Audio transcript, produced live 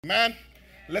Man,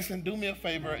 listen, do me a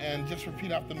favor and just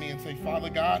repeat after me and say, Father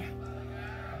God,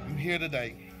 I'm here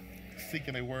today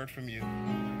seeking a word from you.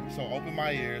 So open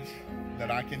my ears that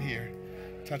I can hear.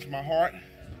 Touch my heart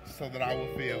so that I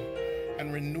will feel.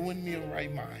 And renewing me a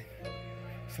right mind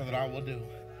so that I will do.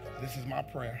 This is my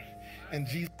prayer. In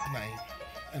Jesus' name.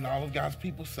 And all of God's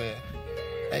people said,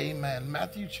 amen.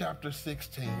 Matthew chapter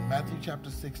 16. Matthew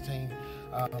chapter 16.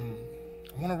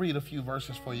 I want to read a few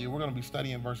verses for you. We're going to be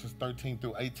studying verses 13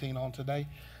 through 18 on today.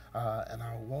 And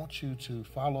I want you to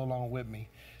follow along with me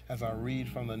as I read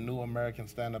from the New American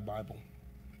Standard Bible.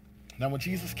 Now, when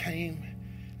Jesus came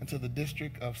into the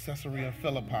district of Caesarea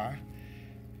Philippi,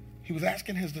 he was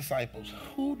asking his disciples,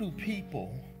 who do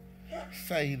people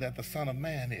say that the Son of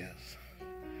Man is?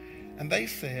 And they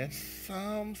said,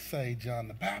 some say John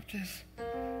the Baptist,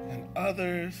 and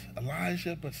others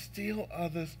Elijah, but still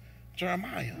others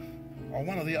Jeremiah, or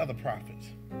one of the other prophets.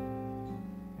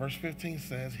 Verse 15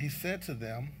 says, he said to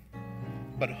them,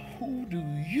 but who do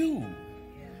you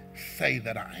say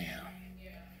that I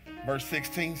am? Verse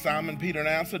 16, Simon Peter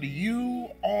answered, you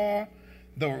are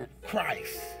the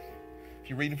Christ. If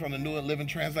you're reading from the New Living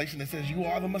Translation, it says, you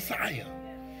are the Messiah,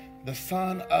 the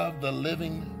Son of the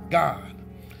living God.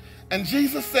 And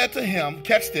Jesus said to him,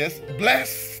 catch this,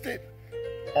 blessed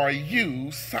are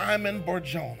you, Simon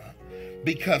Barjona,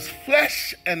 because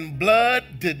flesh and blood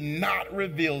did not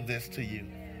reveal this to you,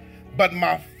 but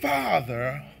my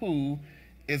Father who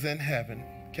is in heaven.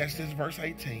 Catch this, verse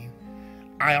 18.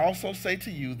 I also say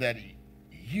to you that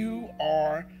you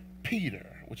are Peter,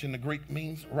 which in the Greek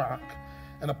means rock,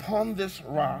 and upon this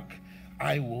rock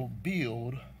I will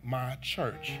build my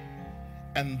church,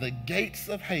 and the gates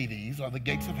of Hades, or the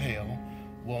gates of hell,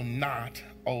 will not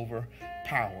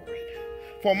overpower it.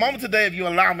 For a moment today, if you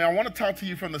allow me, I want to talk to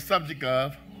you from the subject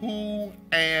of who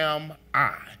am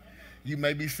I? You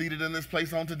may be seated in this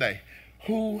place on today.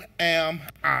 Who am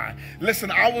I?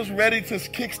 Listen, I was ready to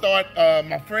kickstart.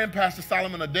 My friend, Pastor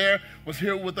Solomon Adair, was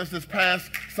here with us this past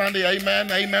Sunday.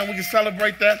 Amen. Amen. We can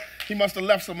celebrate that. He must have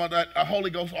left some of that Holy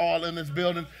Ghost oil in this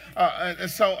building.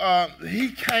 So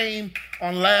he came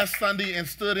on last Sunday and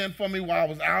stood in for me while I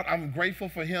was out. I'm grateful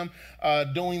for him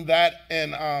doing that.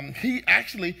 And he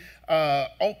actually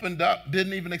opened up,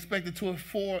 didn't even expect it to,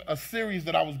 for a series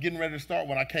that I was getting ready to start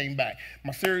when I came back.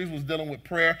 My series was dealing with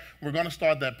prayer. We're going to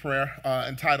start that prayer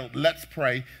entitled Let's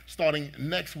Pray, starting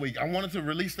next week. I wanted to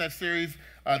release that series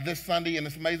this Sunday, and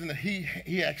it's amazing that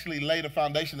he actually laid a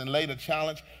foundation and laid a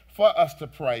challenge for us to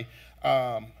pray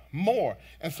more.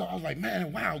 And so I was like,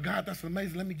 man, wow, God, that's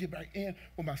amazing. Let me get back in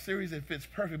with my series. It fits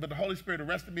perfect. But the Holy Spirit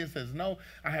arrested me and says, no,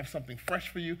 I have something fresh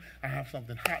for you. I have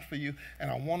something hot for you.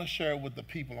 And I want to share it with the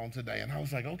people on today. And I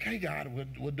was like, okay, God,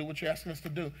 we'll do what you're asking us to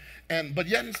do. But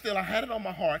yet and still, I had it on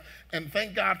my heart. And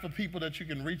thank God for people that you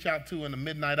can reach out to in the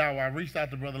midnight hour. I reached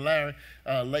out to Brother Larry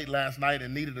late last night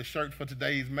and needed a shirt for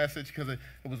today's message because it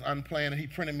was unplanned. And he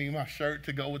printed me my shirt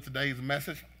to go with today's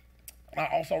message. I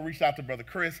also reached out to Brother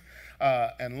Chris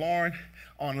and Lauren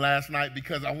on last night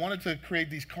because I wanted to create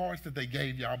these cards that they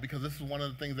gave y'all, because this is one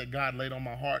of the things that God laid on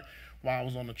my heart while I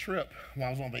was on the trip, while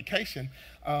I was on vacation,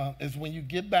 is when you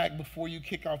get back before you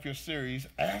kick off your series,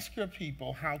 ask your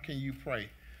people, how can you pray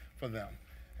for them?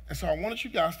 And so I wanted you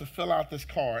guys to fill out this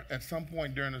card at some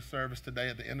point during the service today,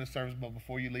 at the end of the service, but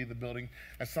before you leave the building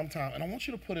at some time. And I want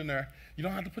you to put in there, you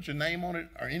don't have to put your name on it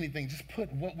or anything. Just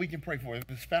put what we can pray for. If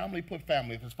it's family, put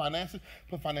family. If it's finances,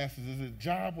 put finances. Is it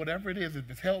job, whatever it is, if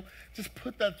it's health, just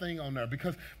put that thing on there.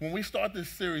 Because when we start this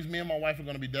series, me and my wife are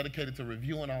going to be dedicated to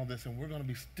reviewing all this, and we're going to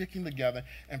be sticking together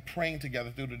and praying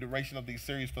together through the duration of these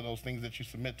series for those things that you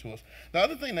submit to us. The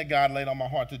other thing that God laid on my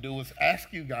heart to do is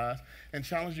ask you guys and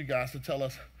challenge you guys to tell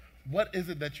us, what is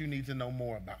it that you need to know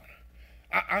more about?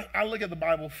 I look at the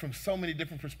Bible from so many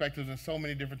different perspectives and so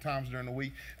many different times during the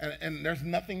week, and there's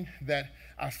nothing that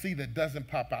I see that doesn't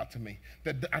pop out to me,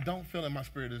 that I don't feel in my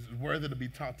spirit is worthy to be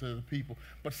taught to the people.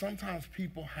 But sometimes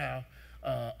people have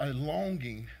a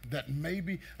longing, that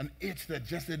maybe an itch that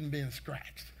just isn't being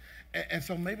scratched. And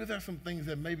so maybe there's some things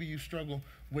that maybe you struggle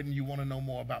with and you want to know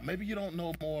more about. Maybe you don't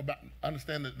know more about,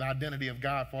 understand the identity of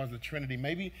God as far as the Trinity.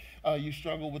 Maybe you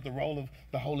struggle with the role of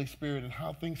the Holy Spirit and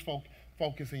how things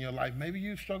focus in your life. Maybe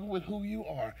you struggle with who you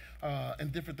are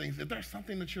and different things. If there's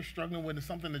something that you're struggling with and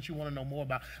something that you want to know more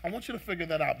about, I want you to figure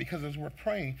that out, because as we're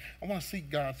praying, I want to seek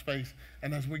God's face.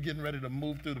 And as we're getting ready to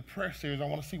move through the prayer series, I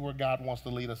want to see where God wants to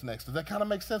lead us next. Does that kind of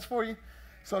make sense for you?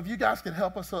 So if you guys can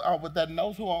help us out with that, and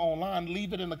those who are online,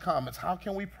 leave it in the comments. How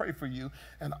can we pray for you?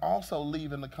 And also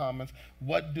leave in the comments,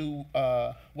 what do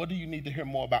you need to hear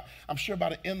more about? I'm sure by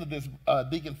the end of this,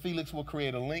 Deacon Felix will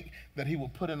create a link that he will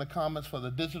put in the comments for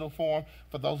the digital form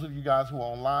for those of you guys who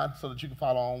are online, so that you can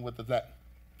follow on with that.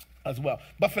 as well.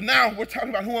 But for now, we're talking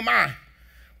about who am I?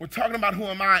 We're talking about who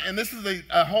am I? And this is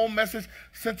a whole message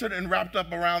centered and wrapped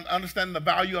up around understanding the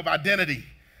value of identity.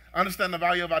 Understand the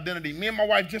value of identity. Me and my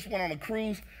wife just went on a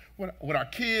cruise with our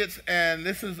kids, and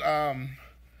this is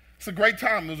it's a great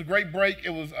time. It was a great break. It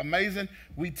was amazing.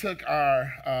 We took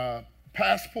our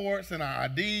passports and our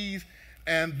IDs,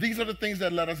 and these are the things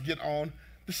that let us get on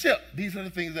the ship. These are the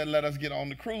things that let us get on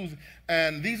the cruise,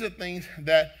 and these are things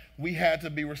that we had to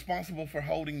be responsible for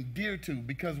holding dear to,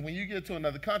 because when you get to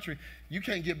another country, you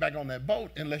can't get back on that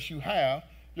boat unless you have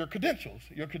your credentials.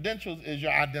 Your credentials is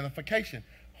your identification,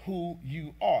 who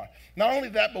you are. Not only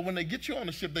that, but when they get you on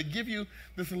the ship, they give you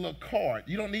this little card.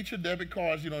 You don't need your debit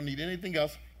cards. You don't need anything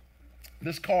else.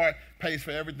 This card pays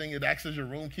for everything. It acts as your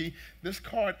room key. This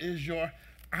card is your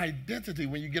identity.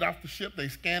 When you get off the ship, they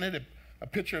scan it, a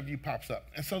picture of you pops up.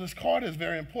 And so this card is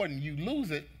very important. You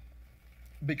lose it,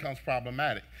 becomes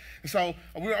problematic. And so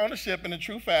we were on the ship, and in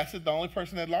true facet, the only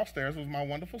person that lost theirs was my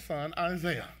wonderful son,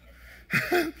 Isaiah.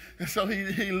 And so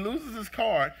he loses his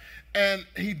card, and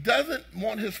he doesn't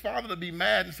want his father to be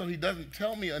mad, and so he doesn't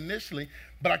tell me initially,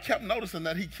 but I kept noticing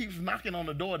that he keeps knocking on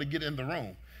the door to get in the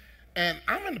room. And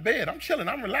I'm in the bed, I'm chilling,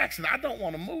 I'm relaxing, I don't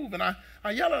want to move, and I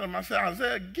yell at him, I say,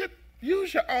 Isaiah,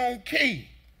 use your own key.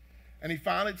 And he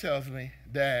finally tells me,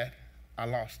 Dad, I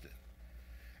lost it.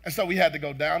 And so we had to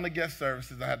go down to guest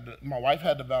services. My wife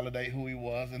had to validate who he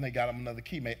was, and they got him another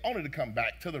key mate, only to come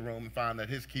back to the room and find that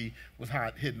his key was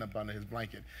hidden up under his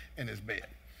blanket in his bed.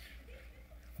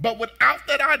 But without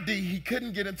that ID, he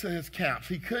couldn't get into his camps.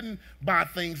 He couldn't buy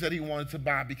things that he wanted to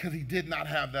buy because he did not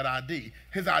have that ID.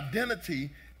 His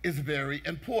identity is very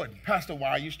important. Pastor, why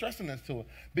are you stressing this to us?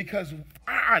 Because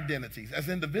our identities as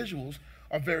individuals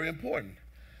are very important.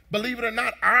 Believe it or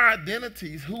not, our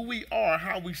identities, who we are,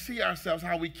 how we see ourselves,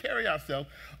 how we carry ourselves,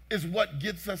 is what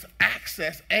gets us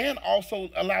access and also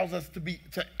allows us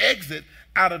to exit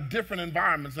out of different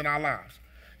environments in our lives.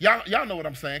 Y'all know what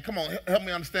I'm saying. Come on, help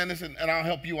me understand this, and I'll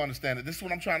help you understand it. This is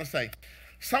what I'm trying to say.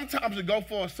 Sometimes to go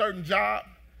for a certain job,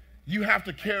 you have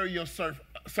to carry yourself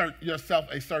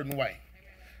a certain way.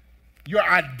 Your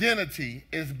identity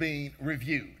is being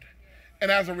reviewed. And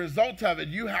as a result of it,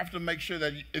 you have to make sure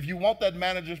that if you want that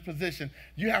manager's position,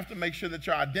 you have to make sure that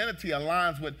your identity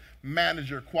aligns with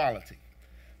manager quality.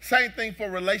 Same thing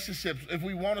for relationships. If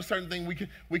we want a certain thing,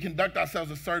 we conduct ourselves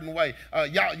a certain way.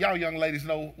 Y'all young ladies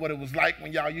know what it was like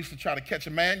when y'all used to try to catch a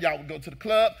man. Y'all would go to the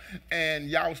club, and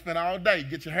y'all would spend all day,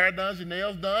 get your hair done, your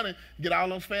nails done, and get all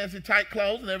those fancy tight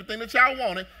clothes and everything that y'all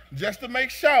wanted just to make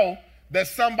sure that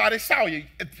somebody saw you.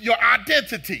 Your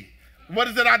identity. What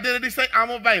does that identity say? I'm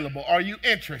available. Are you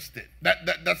interested?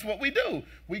 That's what we do.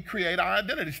 We create our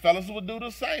identities. Fellas would do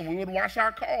the same. We would wash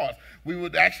our cars. We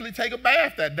would actually take a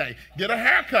bath that day, get a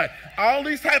haircut, all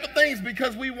these type of things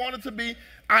because we wanted to be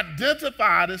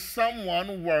identified as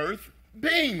someone worth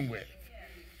being with.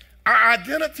 Our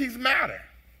identities matter.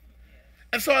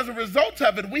 And so as a result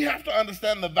of it, we have to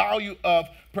understand the value of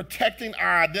protecting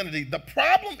our identity. The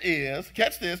problem is,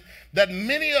 catch this, that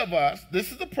many of us,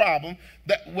 this is the problem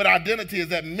that with identity, is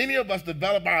that many of us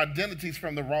develop our identities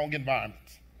from the wrong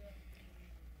environments.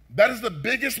 That is the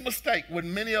biggest mistake with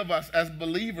many of us as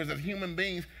believers, as human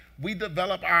beings. We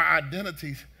develop our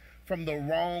identities from the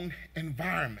wrong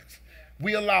environments.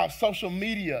 We allow social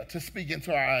media to speak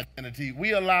into our identity.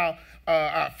 We allow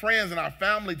our friends and our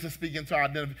family to speak into our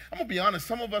identity. I'm going to be honest,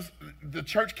 some of us, the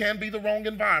church can be the wrong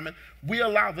environment. We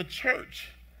allow the church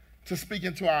to speak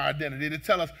into our identity, to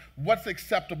tell us what's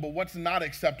acceptable, what's not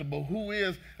acceptable, who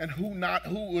is and who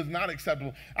is not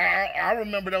acceptable. I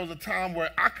remember there was a time where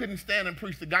I couldn't stand and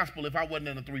preach the gospel if I wasn't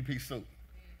in a three-piece suit.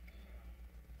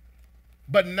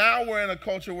 But now we're in a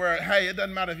culture where, hey, it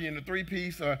doesn't matter if you're in a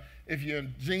three-piece or if you're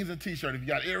in jeans and t-shirt, if you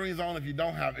got earrings on, if you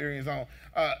don't have earrings on.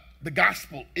 The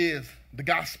gospel is the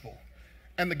gospel.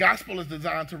 And the gospel is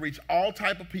designed to reach all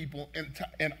type of people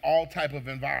in all type of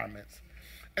environments.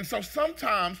 And so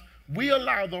sometimes we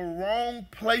allow the wrong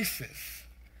places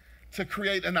to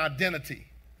create an identity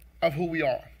of who we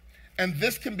are. And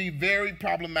this can be very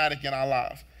problematic in our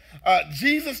lives.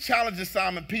 Jesus challenges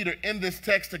Simon Peter in this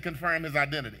text to confirm his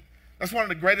identity. That's one of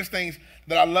the greatest things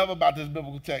that I love about this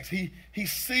biblical text. He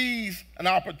sees an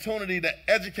opportunity to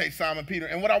educate Simon Peter.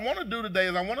 And what I want to do today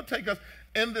is I want to take us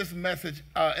in this message,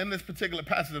 in this particular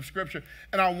passage of scripture,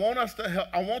 and I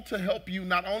want to help you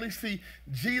not only see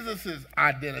Jesus's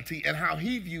identity and how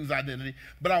he views identity,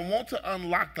 but I want to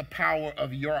unlock the power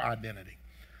of your identity.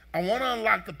 I want to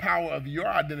unlock the power of your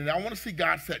identity. I want to see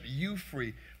God set you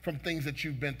free from things that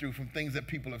you've been through, from things that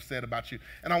people have said about you.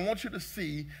 And I want you to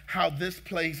see how this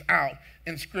plays out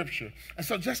in Scripture. And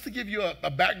so just to give you a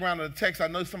background of the text, I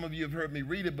know some of you have heard me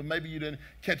read it, but maybe you didn't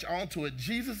catch on to it.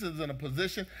 Jesus is in a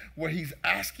position where he's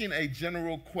asking a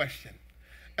general question.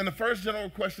 And the first general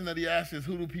question that he asks is,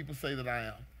 who do people say that I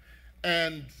am?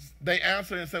 And they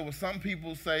answer and say, well, some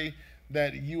people say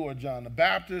that you are John the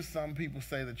Baptist. Some people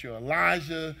say that you're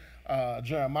Elijah,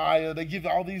 Jeremiah. They give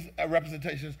all these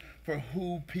representations for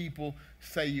who people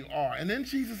say you are. And then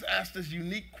Jesus asks this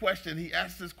unique question. He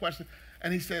asks this question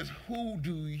and he says, who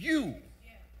do you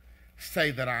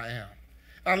say that I am?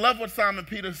 And I love what Simon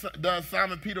Peter does.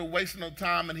 Simon Peter wastes no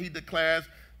time and he declares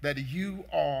that you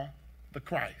are the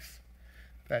Christ,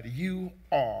 that you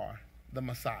are the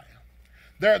Messiah.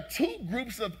 There are two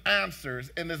groups of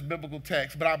answers in this biblical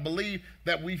text, but I believe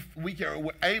that we're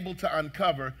able to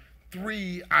uncover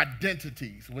three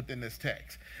identities within this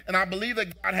text. And I believe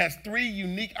that God has three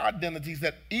unique identities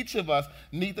that each of us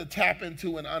need to tap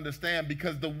into and understand,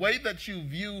 because the way that you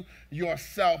view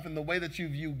yourself and the way that you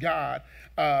view God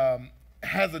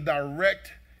has a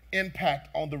direct impact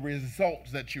on the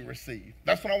results that you receive.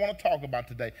 That's what I want to talk about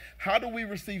today. How do we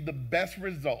receive the best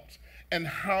results? And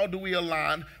how do we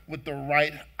align with the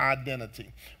right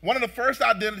identity? One of the first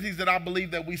identities that I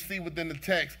believe that we see within the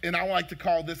text, and I like to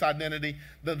call this identity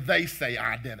the they say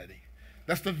identity.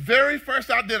 That's the very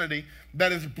first identity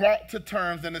that is brought to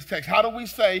terms in this text. How do we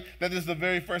say that this is the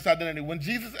very first identity? When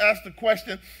Jesus asked the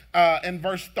question in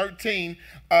verse 13,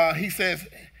 he says,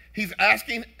 he's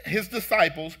asking his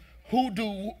disciples, who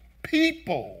do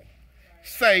people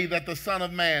say that the Son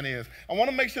of Man is? I want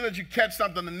to make sure that you catch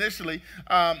something initially.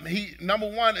 Number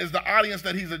one is the audience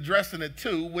that he's addressing it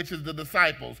to, which is the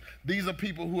disciples. These are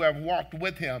people who have walked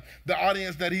with him. The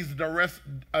audience that he's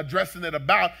addressing it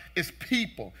about is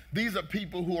people. These are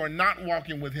people who are not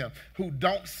walking with him, who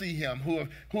don't see him, who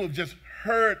have just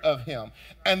heard of him.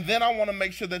 And then I want to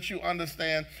make sure that you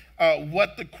understand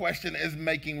what the question is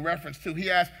making reference to.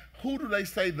 He asks, who do they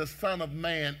say the Son of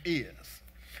Man is?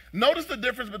 Notice the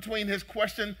difference between his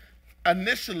question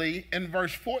initially in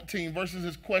verse 14 versus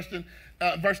his question,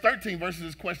 verse 13 versus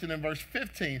his question in verse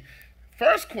 15.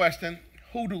 First question,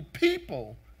 who do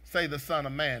people say the Son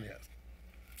of Man is?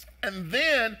 And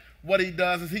then what he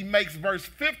does is he makes verse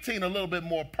 15 a little bit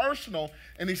more personal,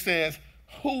 and he says,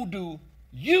 who do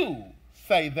you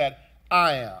say that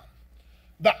I am?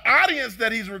 The audience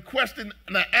that he's requesting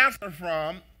the answer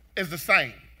from is the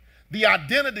same. The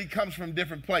identity comes from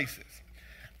different places.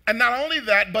 And not only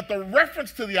that, but the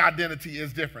reference to the identity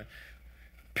is different.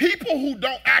 People who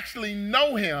don't actually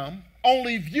know him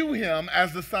only view him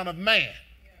as the Son of Man.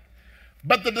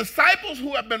 But the disciples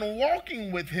who have been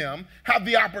walking with him have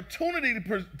the opportunity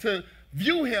to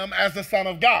view him as the Son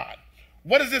of God.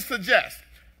 What does this suggest?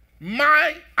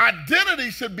 My identity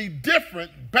should be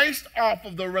different based off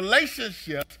of the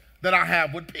relationships that I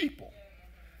have with people.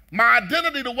 My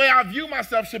identity, the way I view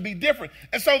myself, should be different.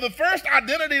 And so the first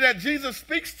identity that Jesus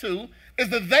speaks to is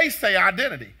the they say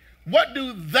identity. What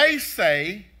do they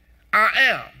say I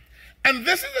am? And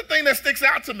this is the thing that sticks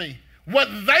out to me. What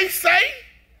they say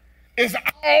is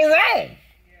all wrong.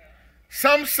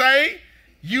 Some say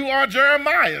you are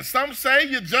Jeremiah. Some say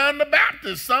you're John the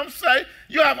Baptist. Some say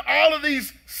you have all of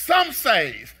these some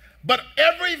says. But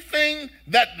everything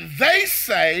that they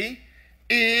say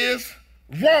is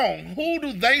wrong. Who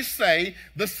do they say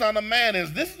the Son of Man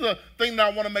is? This is the thing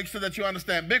that I want to make sure that you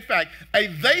understand. Big fact, a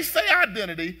they say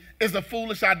identity is a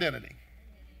foolish identity.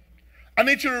 I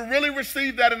need you to really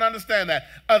receive that and understand that.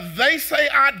 A they say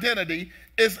identity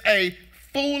is a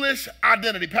foolish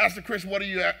identity. Pastor Chris, what are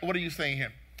you saying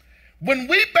here? When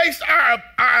we base our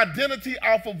identity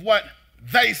off of what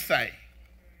they say,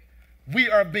 we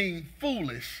are being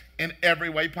foolish in every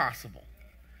way possible,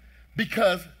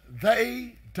 because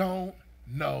they don't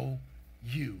know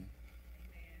you.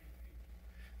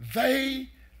 They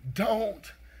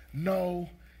don't know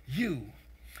you.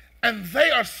 And they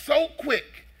are so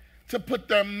quick to put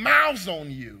their mouths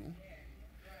on you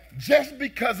just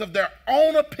because of their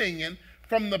own opinion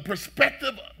from the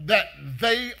perspective that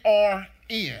they are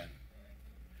in.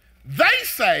 They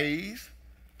says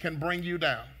can bring you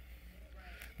down.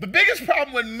 The biggest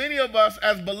problem with many of us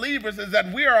as believers is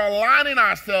that we are aligning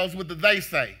ourselves with the they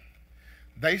say.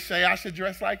 They say I should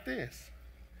dress like this.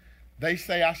 They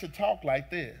say I should talk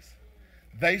like this.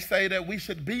 They say that we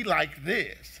should be like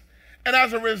this. And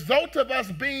as a result of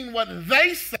us being what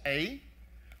they say,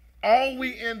 all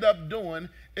we end up doing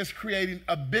is creating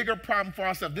a bigger problem for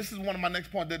ourselves. This is one of my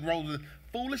next points that rolls with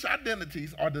foolish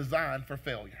identities are designed for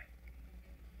failure.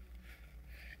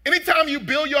 Anytime you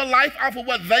build your life off of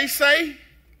what they say,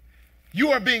 you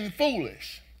are being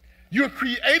foolish. You're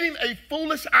creating a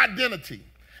foolish identity.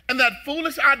 And that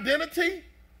foolish identity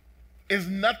is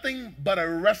nothing but a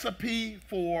recipe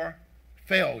for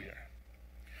failure.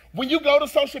 When you go to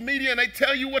social media and they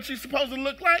tell you what you're supposed to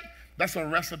look like, that's a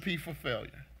recipe for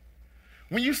failure.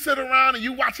 When you sit around and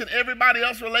you watching everybody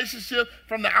else's relationship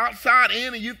from the outside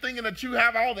in and you thinking that you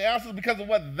have all the answers because of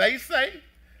what they say,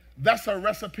 that's a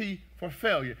recipe for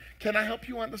failure. Can I help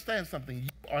you understand something? You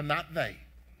are not they.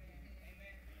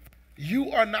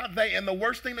 You are not they. And the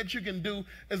worst thing that you can do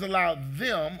is allow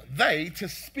they to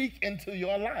speak into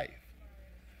your life.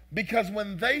 Because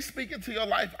when they speak into your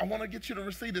life, I want to get you to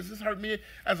receive this. This hurt me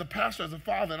as a pastor, as a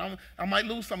father, and I might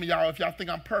lose some of y'all if y'all think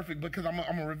I'm perfect because I'm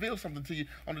going to reveal something to you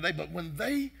on today. But when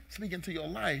they speak into your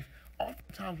life,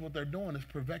 oftentimes what they're doing is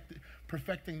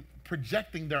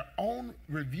projecting their own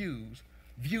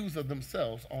views of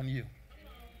themselves on you.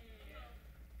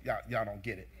 Y'all don't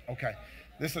get it. Okay.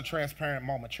 This is a transparent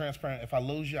moment. Transparent. If I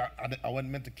lose you, I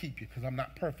wasn't meant to keep you because I'm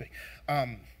not perfect.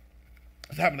 I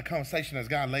was having a conversation as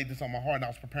God laid this on my heart and I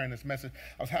was preparing this message.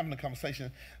 I was having a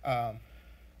conversation and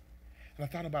I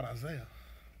thought about Isaiah.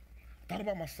 I thought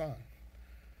about my son.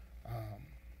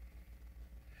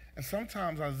 And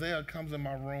sometimes Isaiah comes in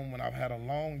my room when I've had a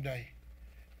long day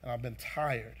and I've been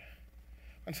tired.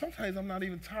 And sometimes I'm not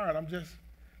even tired. I'm just,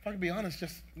 if I can be honest,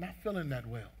 just not feeling that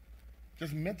well.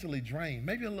 Just mentally drained,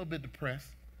 maybe a little bit depressed.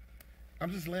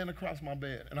 I'm just laying across my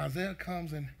bed. And Isaiah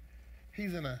comes and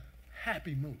he's in a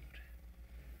happy mood.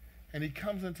 And he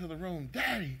comes into the room,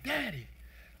 Daddy,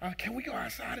 can we go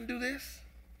outside and do this?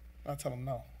 And I tell him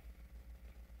no.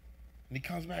 And he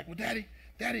comes back, well, Daddy,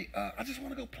 I just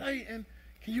want to go play, and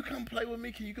can you come play with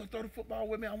me? Can you go throw the football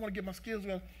with me? I want to get my skills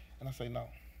together. And I say no.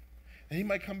 And he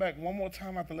might come back one more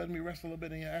time after letting me rest a little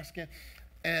bit and you're asking.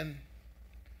 And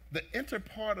the inner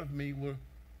part of me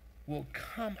will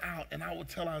come out and I will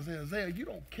tell Isaiah, you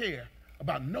don't care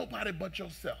about nobody but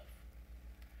yourself.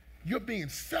 You're being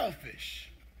selfish.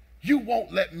 You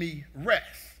won't let me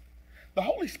rest. The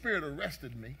Holy Spirit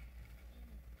arrested me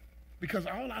because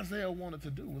all Isaiah wanted to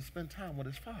do was spend time with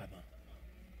his father.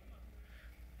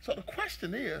 So the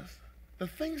question is, the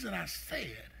things that I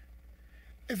said,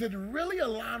 is it really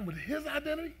aligned with his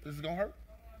identity? This is going to hurt?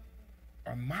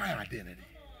 Or my identity?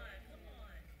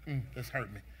 This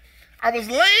hurt me. I was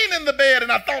laying in the bed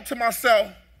and I thought to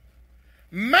myself,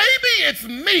 maybe it's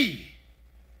me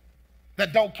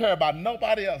that don't care about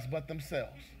nobody else but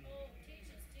themselves.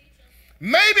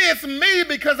 Maybe it's me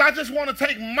because I just want to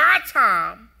take my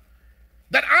time,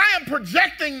 that I am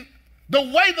projecting the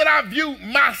way that I view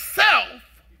myself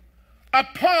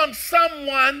upon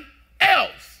someone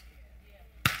else.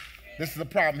 This is the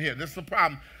problem here. This is the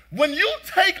problem. When you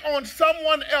take on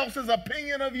someone else's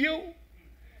opinion of you,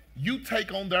 you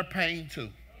take on their pain too.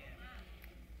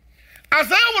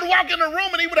 Isaiah would walk in the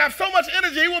room and he would have so much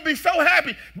energy, he would be so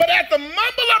happy. But at the mumble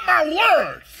of my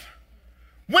words,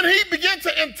 when he began to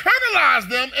internalize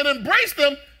them and embrace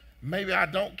them, maybe I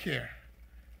don't care.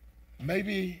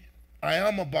 Maybe I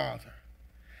am a bother.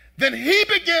 Then he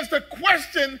begins to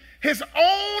question his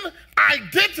own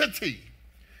identity.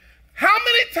 How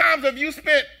many times have you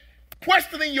spent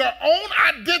questioning your own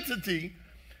identity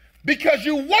because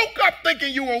you woke up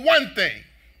thinking you were one thing,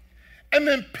 and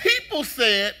then people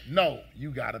said, no,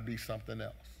 you got to be something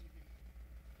else.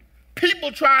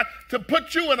 People tried to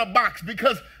put you in a box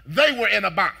because they were in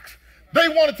a box. They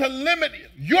wanted to limit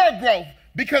your growth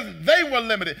because they were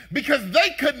limited, because they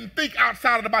couldn't think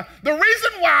outside of the box. The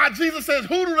reason why Jesus says,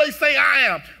 who do they say I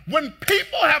am? When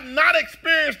people have not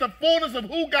experienced the fullness of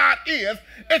who God is,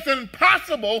 it's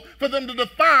impossible for them to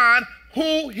define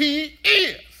who he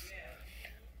is.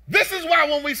 This is why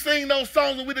when we sing those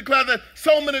songs and we declare that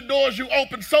so many doors you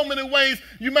open, so many ways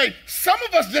you made, some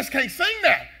of us just can't sing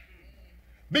that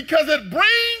because it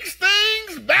brings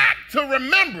things back to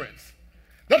remembrance.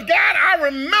 That God, I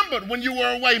remembered when you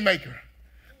were a way maker.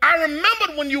 I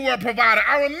remembered when you were a provider.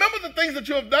 I remember the things that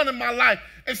you have done in my life.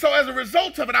 And so as a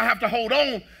result of it, I have to hold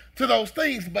on to those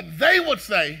things. But they would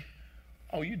say,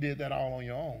 oh, you did that all on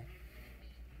your own.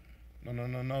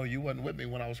 No, you wasn't with me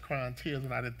when I was crying tears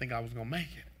and I didn't think I was going to make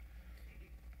it.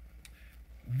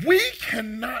 We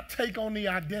cannot take on the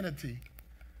identity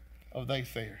of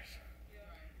naysayers.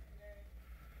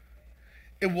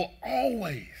 It will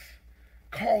always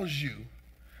cause you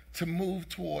to move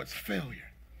towards failure.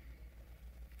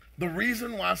 The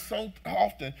reason why so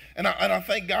often, and I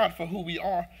thank God for who we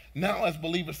are now as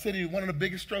Believer City, one of the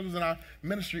biggest struggles in our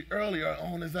ministry earlier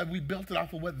on is that we built it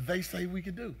off of what they say we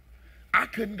could do. I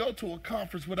couldn't go to a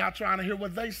conference without trying to hear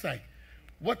what they say.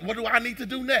 What do I need to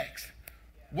do next?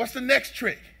 What's the next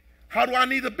trick? How do I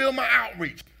need to build my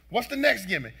outreach? What's the next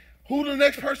gimmick? Who the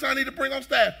next person I need to bring on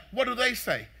staff? What do they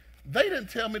say? They didn't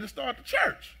tell me to start the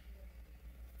church.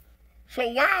 So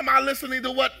why am I listening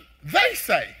to what they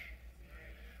say?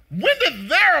 When did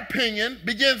their opinion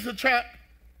begin to trump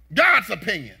God's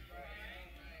opinion?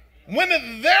 When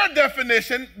did their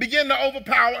definition begin to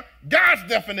overpower God's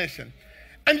definition?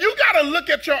 And you got to look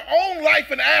at your own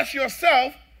life and ask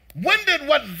yourself, when did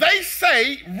what they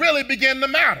say really begin to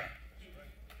matter?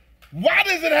 Why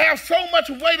does it have so much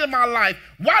weight in my life?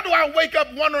 Why do I wake up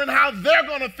wondering how they're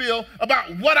going to feel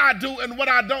about what I do and what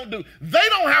I don't do? They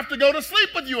don't have to go to sleep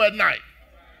with you at night.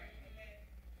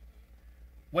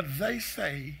 What they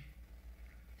say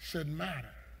should matter.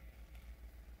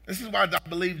 This is why I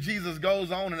believe Jesus goes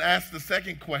on and asks the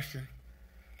second question,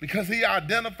 because he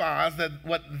identifies that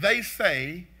what they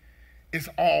say is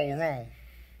all wrong.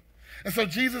 And so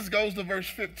Jesus goes to verse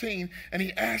 15 and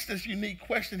he asks this unique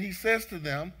question. He says to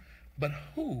them, but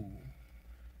who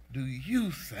do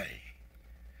you say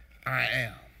I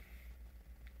am?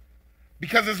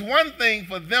 Because it's one thing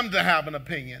for them to have an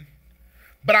opinion,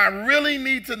 but I really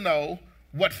need to know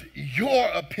what's your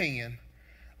opinion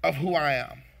of who I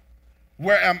am.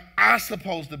 Where am I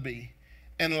supposed to be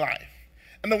in life?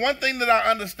 And the one thing that I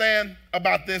understand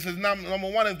about this is number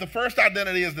one is the first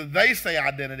identity is the they say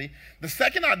identity. The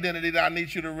second identity that I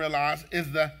need you to realize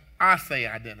is the I say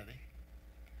identity.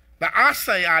 The I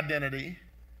say identity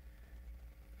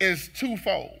is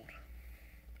twofold.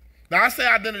 The I say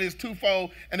identity is twofold,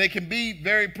 and it can be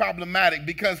very problematic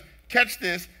because, catch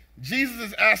this, Jesus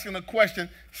is asking a question.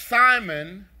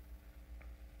 Simon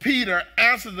Peter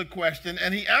answered the question,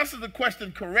 and he answered the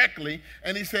question correctly,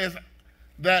 and he says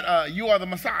that you are the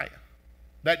Messiah,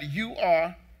 that you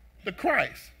are the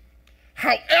Christ.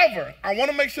 However, I want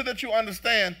to make sure that you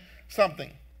understand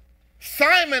something.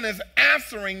 Simon is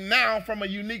answering now from a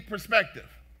unique perspective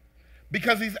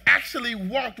because he's actually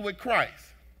walked with Christ.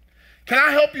 Can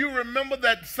I help you remember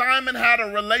that Simon had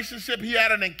a relationship, he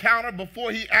had an encounter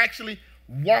before he actually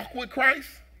walked with Christ?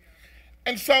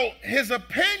 And so his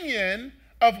opinion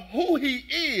of who he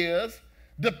is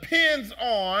depends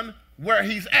on where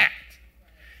he's at.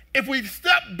 If we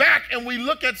step back and we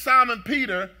look at Simon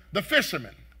Peter, the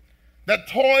fisherman, that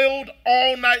toiled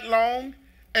all night long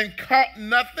and caught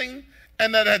nothing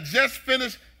and that had just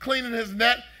finished cleaning his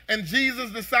net, and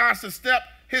Jesus decides to step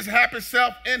his happy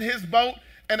self in his boat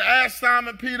and ask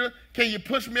Simon Peter, can you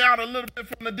push me out a little bit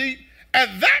from the deep?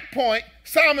 At that point,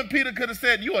 Simon Peter could have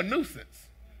said, you're a nuisance.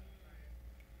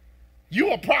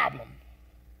 You're a problem.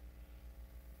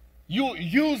 You're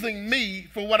using me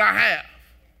for what I have.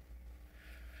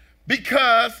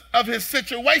 Because of his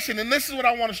situation. And this is what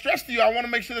I want to stress to you. I want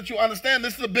to make sure that you understand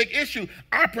this is a big issue.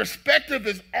 Our perspective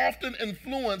is often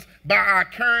influenced by our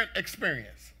current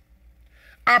experience.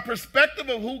 Our perspective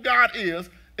of who God is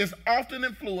often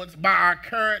influenced by our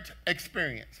current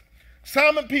experience.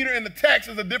 Simon Peter in the text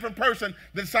is a different person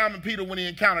than Simon Peter when he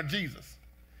encountered Jesus.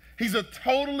 He's a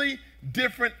totally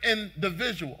different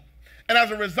individual. And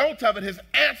as a result of it, his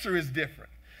answer is different.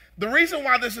 The reason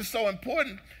why this is so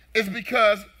important is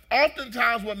because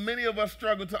oftentimes what many of us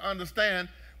struggle to understand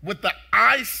with the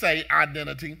I say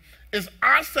identity is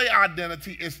I say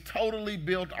identity is totally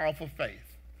built off of faith.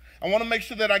 I want to make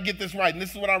sure that I get this right, and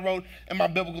this is what I wrote in my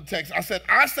biblical text. I said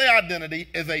I say identity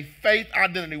is a faith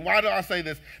identity. Why do I say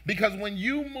this? Because when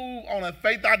you move on a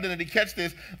faith identity, catch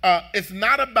this, it's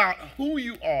not about who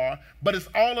you are, but it's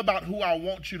all about who I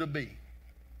want you to be.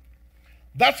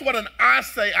 That's what an I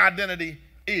say identity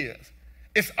is.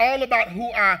 It's all about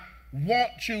who I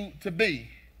want you to be.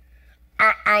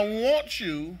 I want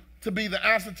you to be the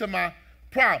answer to my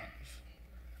problems.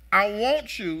 I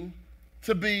want you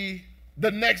to be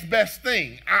the next best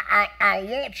thing. I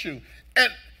want you.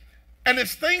 And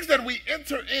it's things that we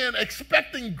enter in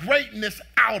expecting greatness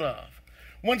out of.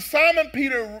 When Simon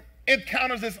Peter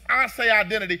encounters this I say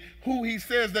identity, who he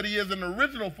says that he is in the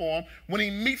original form, when he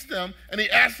meets them and he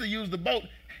asks to use the boat,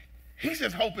 he's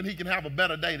just hoping he can have a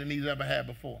better day than he's ever had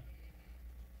before.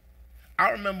 I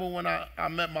remember when I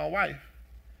met my wife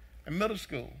in middle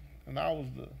school, and I was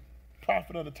the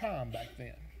prophet of the time back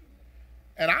then.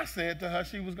 And I said to her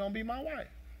she was going to be my wife.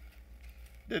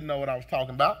 Didn't know what I was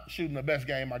talking about, shooting the best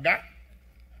game I got.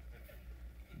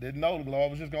 Didn't know the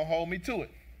Lord was just going to hold me to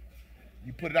it.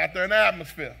 You put it out there in the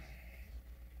atmosphere.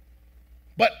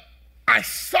 But I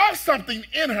saw something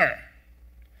in her.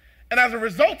 And as a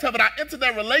result of it, I entered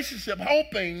that relationship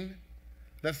hoping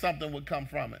that something would come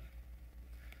from it.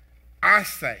 I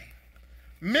say,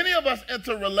 many of us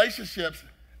enter relationships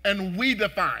and we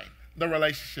define the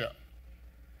relationship.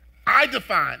 I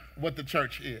define what the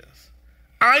church is.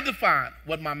 I define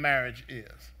what my marriage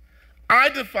is. I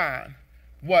define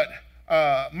what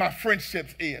my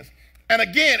friendships is. And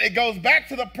again, it goes back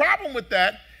to the problem with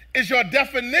that is your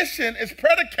definition is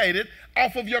predicated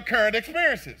off of your current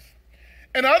experiences.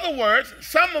 In other words,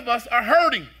 some of us are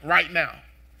hurting right now.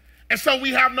 And so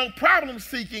we have no problem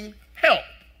seeking help.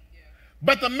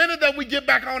 But the minute that we get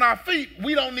back on our feet,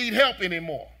 we don't need help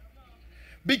anymore.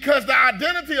 Because the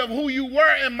identity of who you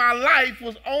were in my life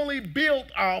was only built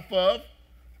off of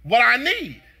what I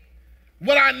need.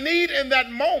 What I need in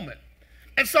that moment.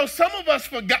 And so some of us,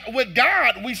 with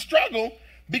God, we struggle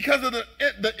because of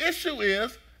the issue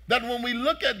is that when we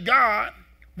look at God,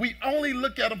 we only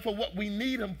look at him for what we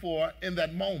need him for in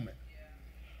that moment.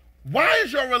 Why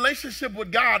is your relationship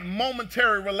with God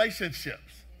momentary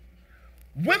relationships?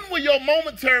 When will your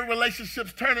momentary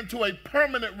relationships turn into a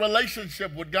permanent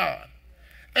relationship with God?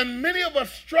 And many of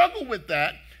us struggle with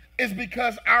that is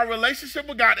because our relationship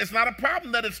with God, it's not a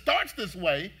problem that it starts this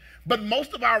way, but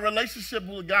most of our relationship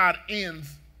with God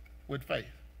ends with faith.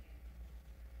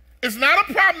 It's not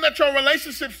a problem that your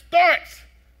relationship starts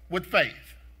with faith.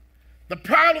 The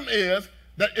problem is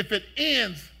that if it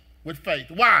ends with faith.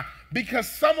 Why? Because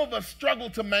some of us struggle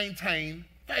to maintain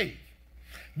faith.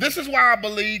 This is why I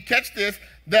believe, catch this,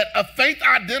 that a faith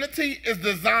identity is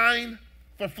designed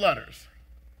for flutters.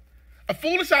 A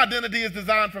foolish identity is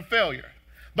designed for failure.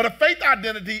 But a faith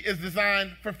identity is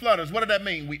designed for flutters. What does that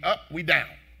mean? We up, we down.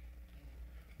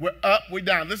 We're up, we're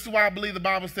down. This is why I believe the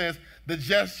Bible says the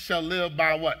just shall live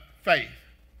by what? Faith.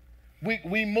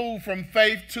 We move from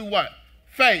faith to what?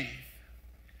 Faith.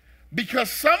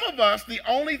 Because some of us, the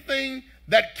only thing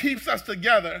that keeps us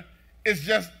together is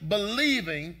just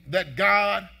believing that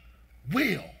God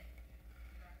will.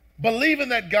 Believing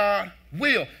that God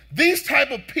will. These type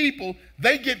of people,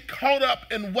 they get caught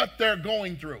up in what they're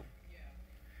going through.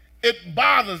 It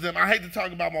bothers them. I hate to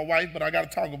talk about my wife, but I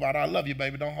got to talk about her. I love you,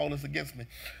 baby. Don't hold this against me.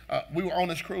 We were on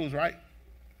this cruise, right?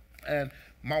 And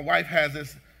my wife has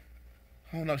this,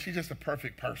 oh no, she's just a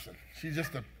perfect person. She's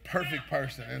just a perfect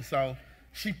person. And so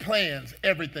she plans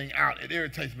everything out. It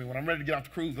irritates me. When I'm ready to get off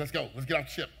the cruise, let's go. Let's get off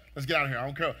the ship. Let's get out of here. I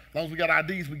don't care. As long as we got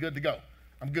IDs, we good to go.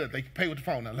 I'm good. They can pay with the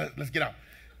phone now. Let's get out.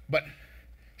 But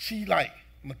she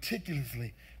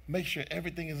meticulously makes sure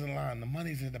everything is in line. The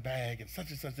money's in the bag and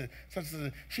such and such.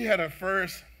 She had her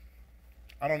first,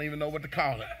 I don't even know what to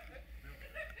call it,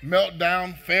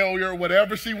 meltdown, failure,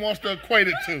 whatever she wants to equate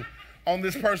it to on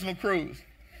this personal cruise.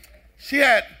 She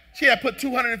had put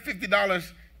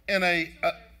 $250 in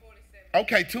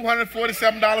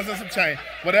 $247 and some change,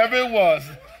 whatever it was.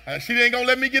 She ain't gonna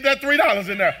let me get that $3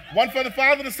 in there. One for the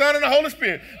Father, the Son, and the Holy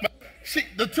Spirit. But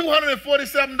the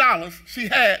 $247 she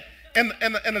had in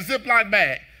a Ziploc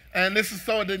bag. And this is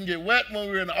so it didn't get wet when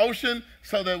we were in the ocean,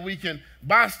 so that we can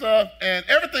buy stuff. And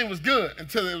everything was good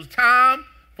until it was time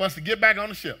for us to get back on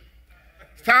the ship.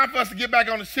 It's time for us to get back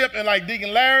on the ship. And like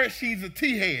Deacon Larry, she's a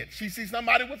tea head. She sees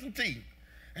somebody with some tea.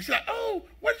 And she's like, oh,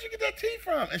 where did you get that tea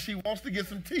from? And she wants to get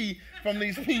some tea from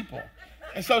these people.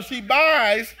 And so she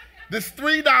buys this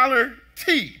 $3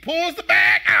 tea, pulls the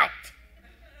bag out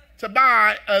to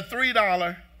buy a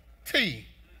 $3 tea.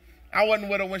 I wasn't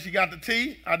with her when she got the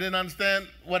tea. I didn't understand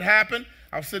what happened.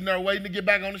 I was sitting there waiting to get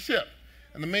back on the ship.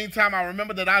 In the meantime, I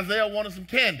remember that Isaiah wanted some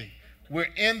candy. We're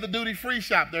in the duty-free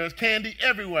shop. There's candy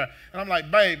everywhere. And I'm like,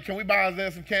 babe, can we buy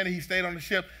Isaiah some candy? He stayed on the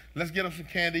ship. Let's get him some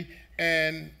candy.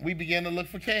 And we began to look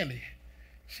for candy.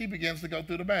 She begins to go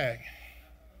through the bag.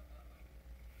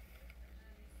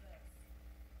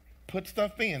 Put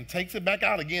stuff in, takes it back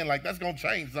out again like that's going to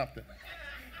change something.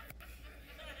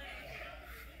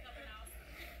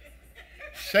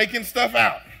 Shaking stuff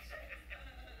out.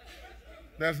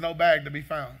 There's no bag to be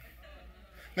found.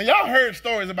 Now, y'all heard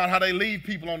stories about how they leave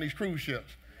people on these cruise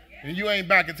ships, and you ain't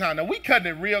back in time. Now, we cutting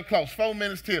it real close, 4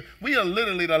 minutes till. We are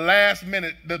literally the last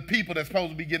minute, the people that's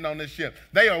supposed to be getting on this ship.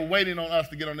 They are waiting on us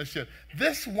to get on this ship.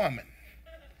 This woman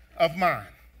of mine,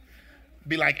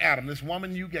 be like Adam, this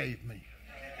woman you gave me.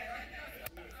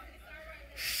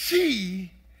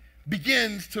 She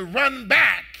begins to run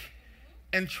back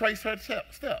and trace her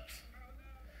steps.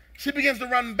 She begins to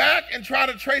run back and try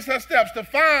to trace her steps to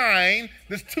find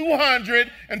this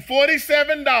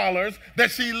 $247 that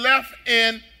she left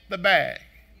in the bag.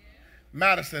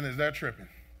 Madison is there tripping.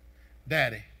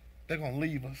 Daddy, they're going to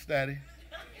leave us, Daddy.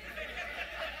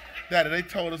 Daddy, they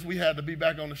told us we had to be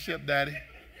back on the ship, Daddy.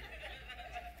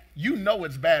 You know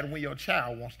it's bad when your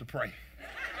child wants to pray.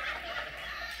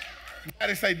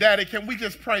 Daddy say, Daddy, can we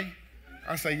just pray?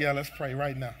 I say, yeah, let's pray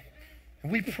right now.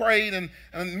 And we prayed, and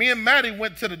me and Maddie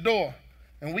went to the door,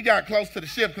 and we got close to the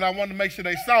ship because I wanted to make sure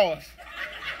they saw us.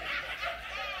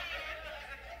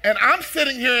 And I'm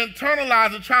sitting here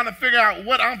internalizing, trying to figure out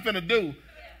what I'm finna do.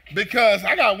 Because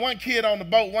I got one kid on the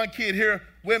boat, one kid here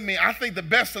with me. I think the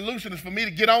best solution is for me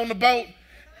to get on the boat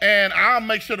and I'll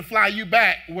make sure to fly you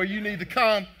back where you need to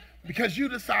come because you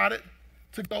decided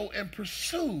to go and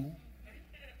pursue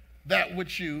that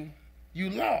which you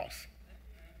lost.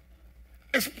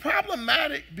 It's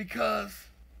problematic because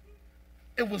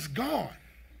it was gone.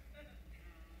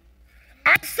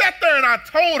 I sat there and I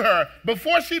told her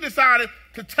before she decided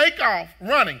to take off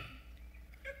running,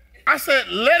 I said,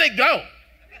 let it go.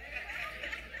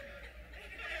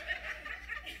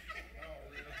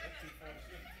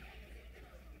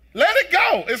 Let it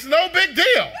go. It's no big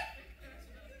deal.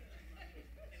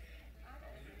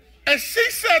 And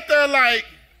she sat there like,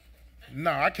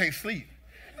 no, I can't sleep.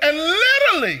 And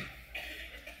literally,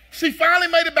 she finally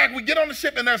made it back. We get on the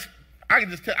ship and I can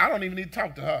just tell, I don't even need to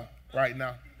talk to her right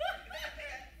now.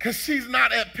 Because she's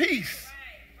not at peace.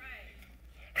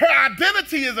 Her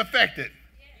identity is affected.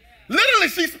 Literally,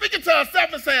 she's speaking to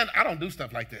herself and saying, I don't do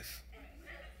stuff like this.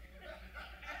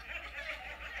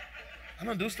 I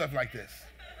don't do stuff like this.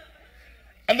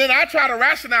 And then I try to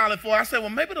rationalize it for her. I said, well,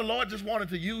 maybe the Lord just wanted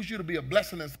to use you to be a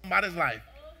blessing in somebody's life.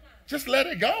 Just let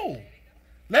it go.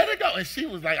 Let it go. And she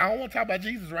was like, I don't want to talk about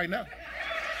Jesus right now.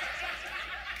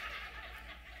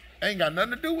 Ain't got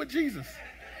nothing to do with Jesus.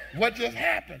 What just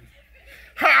happened?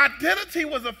 Her identity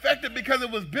was affected because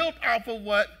it was built off of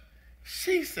what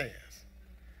she says.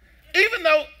 Even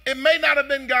though it may not have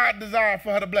been God's desire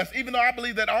for her to bless, even though I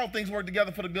believe that all things work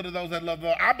together for the good of those that love the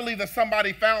Lord, I believe that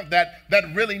somebody found that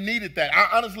really needed that.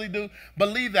 I honestly do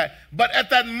believe that. But at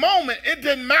that moment, it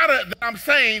didn't matter that I'm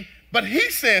saying, but he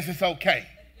says it's okay.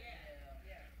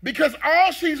 Because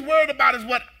all she's worried about is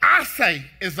what I say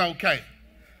is okay.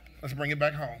 Let's bring it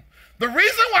back home. The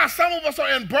reason why some of us are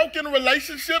in broken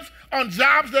relationships on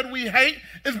jobs that we hate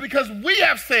is because we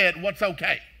have said what's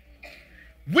okay.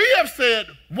 We have said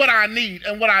what I need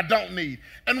and what I don't need.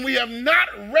 And we have not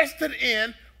rested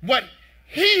in what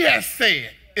he has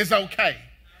said is okay.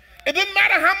 It didn't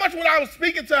matter how much when I was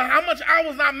speaking to her, how much I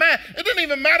was not mad. It didn't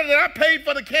even matter that I paid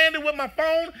for the candy with my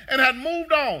phone and had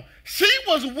moved on. She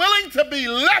was willing to be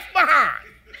left behind.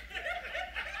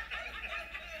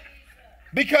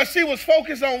 Because she was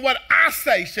focused on what I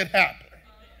say should happen.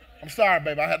 I'm sorry,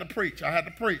 baby. I had to preach.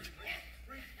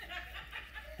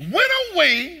 When are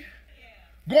we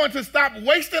going to stop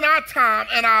wasting our time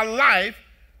and our life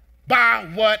by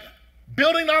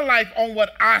building our life on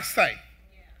what I say?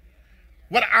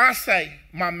 What I say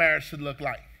my marriage should look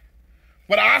like.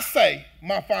 What I say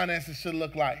my finances should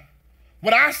look like.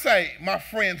 What I say my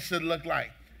friends should look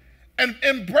like. And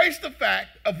embrace the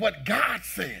fact of what God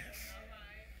says.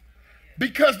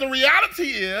 Because the reality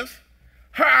is,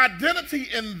 her identity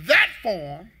in that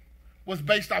form was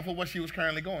based off of what she was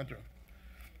currently going through.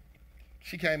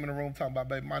 She came in the room talking about,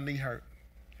 baby, my knee hurt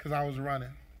because I was running.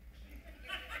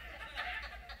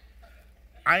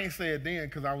 I ain't say it then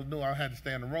because I knew I had to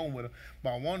stay in the room with her,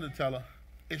 but I wanted to tell her,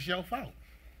 it's your fault.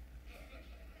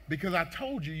 Because I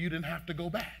told you didn't have to go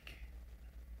back.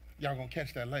 Y'all gonna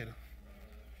catch that later.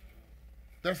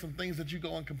 There's some things that you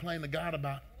go and complain to God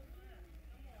about.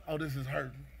 Oh, this is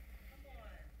hurting.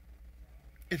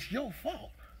 It's your fault.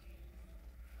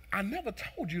 I never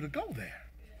told you to go there.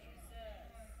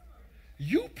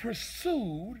 You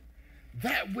pursued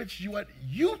that which what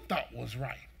you thought was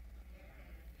right.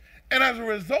 And as a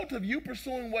result of you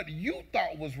pursuing what you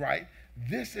thought was right,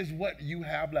 this is what you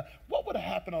have left. What would have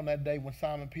happened on that day when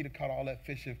Simon Peter caught all that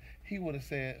fish? If he would have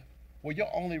said, well, your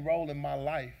only role in my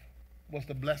life was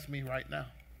to bless me right now.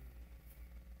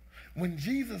 When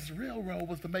Jesus' real role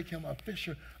was to make him a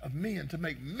fisher of men, to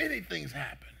make many things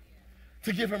happen,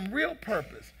 to give him real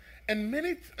purpose. And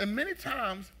many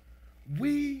times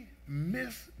we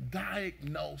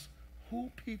misdiagnose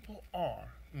who people are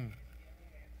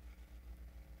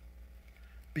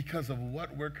because of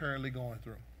what we're currently going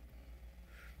through.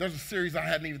 There's a series I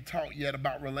hadn't even taught yet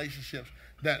about relationships,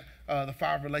 that the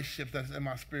 5 relationships that's in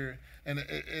my spirit. And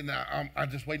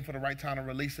I'm just waiting for the right time to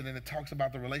release it. And it talks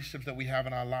about the relationships that we have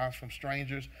in our lives, from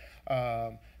strangers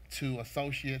to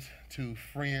associates to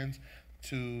friends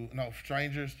to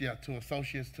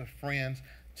associates to friends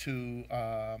to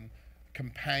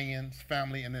companions,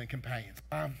 family, and then companions.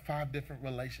 Five different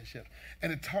relationships.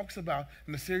 And it talks about,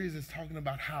 and the series is talking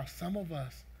about how some of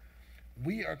us,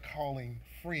 we are calling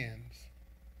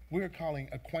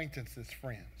acquaintances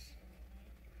friends.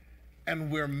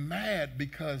 And we're mad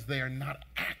because they are not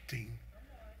acting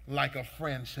like a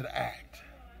friend should act.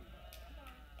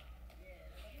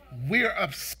 We're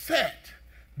upset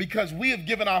because we have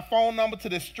given our phone number to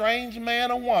this strange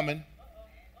man or woman,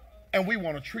 and we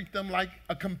want to treat them like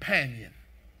a companion.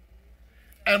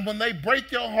 And when they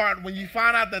break your heart, when you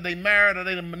find out that they married or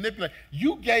they manipulate,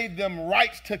 you gave them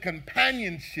rights to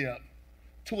companionship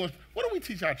towards, what do we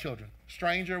teach our children?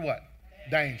 Stranger what?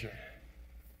 Danger.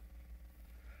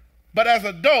 But as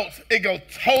adults, it goes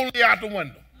totally out the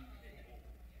window.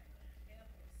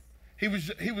 He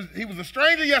was a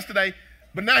stranger yesterday,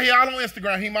 but now he out on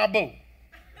Instagram, he my boo.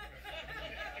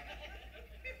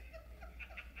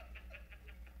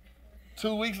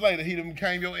 Two weeks later, he done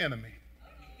became your enemy.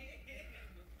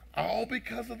 All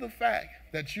because of the fact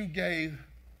that you gave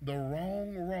the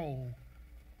wrong role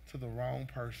to the wrong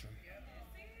person.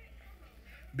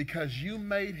 Because you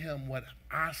made him what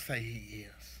I say he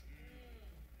is.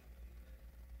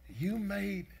 You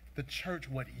made the church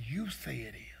what you say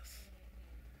it is.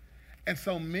 And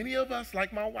so many of us,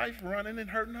 like my wife running and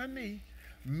hurting her knee,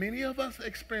 many of us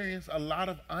experience a lot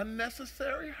of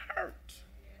unnecessary hurt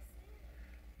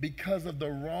because of the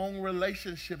wrong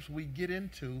relationships we get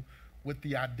into with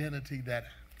the identity that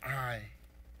I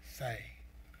say.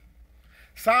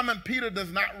 Simon Peter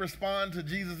does not respond to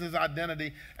Jesus'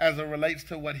 identity as it relates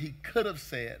to what he could have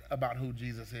said about who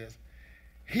Jesus is.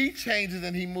 He changes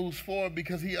and he moves forward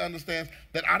because he understands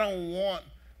that I don't want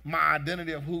my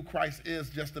identity of who Christ is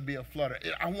just to be a flutter.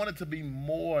 I want it to be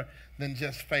more than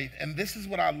just faith. And this is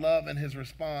what I love in his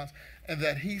response, and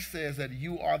that he says that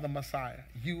you are the Messiah.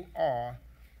 You are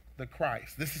the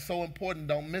Christ. This is so important.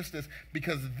 Don't miss this,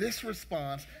 because this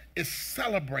response is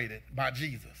celebrated by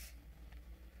Jesus.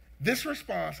 This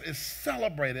response is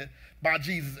celebrated by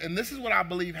Jesus. And this is what I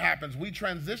believe happens. We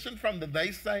transition from the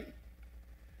they say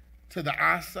to the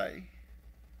I say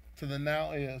to the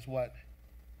now is what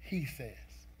he says.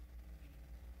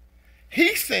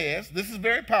 He says, this is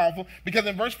very powerful, because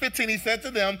in verse 15 he said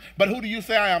to them, but who do you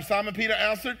say I am? Simon Peter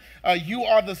answered, you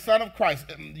are the Son of Christ.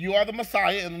 You are the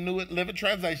Messiah, in the New Living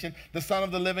Translation, the Son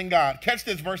of the living God. Catch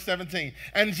this, verse 17.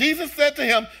 And Jesus said to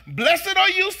him, blessed are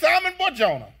you, Simon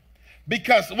Bar-Jonah,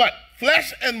 because what?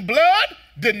 Flesh and blood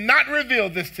did not reveal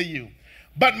this to you,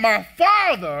 but my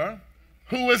Father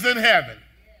who is in heaven.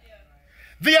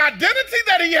 The identity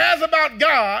that he has about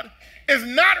God is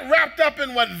not wrapped up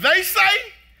in what they say.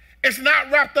 It's not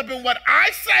wrapped up in what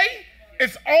I say.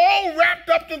 It's all wrapped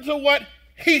up into what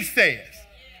he says.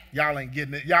 Y'all ain't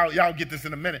getting it. Y'all get this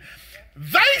in a minute.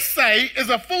 They say is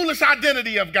a foolish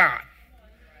identity of God.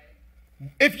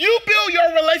 If you build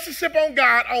your relationship on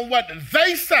God on what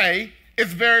they say,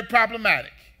 it's very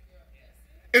problematic.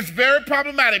 It's very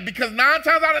problematic, because 9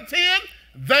 times out of 10,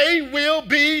 they will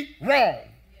be wrong.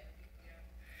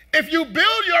 If you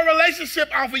build your relationship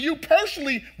off of you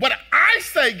personally, what I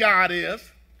say God is,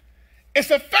 it's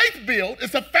a faith build,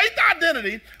 it's a faith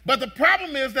identity, but the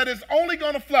problem is that it's only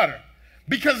going to flutter,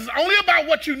 because it's only about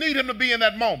what you need him to be in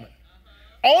that moment.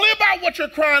 Only about what you're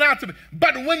crying out to be.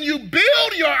 But when you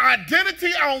build your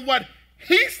identity on what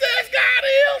he says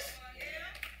God is,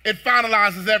 it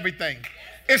finalizes everything.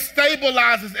 It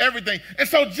stabilizes everything. And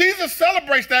so Jesus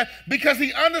celebrates that, because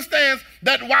he understands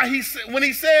that when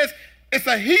he says it's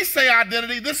a he say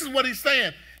identity, this is what he's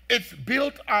saying. It's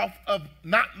built off of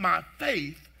not my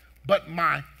faith, but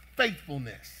my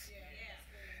faithfulness.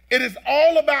 It is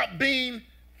all about being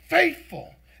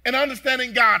faithful and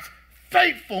understanding God's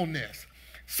faithfulness.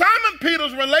 Simon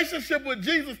Peter's relationship with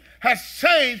Jesus has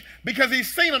changed because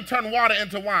he's seen him turn water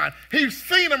into wine. He's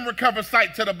seen him recover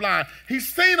sight to the blind. He's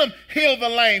seen him heal the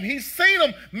lame. He's seen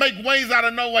him make ways out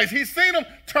of no ways. He's seen him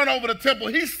turn over the temple.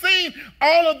 He's seen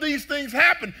all of these things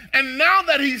happen. And now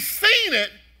that he's seen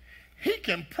it, he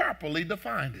can properly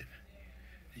define it.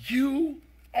 You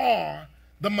are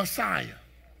the Messiah.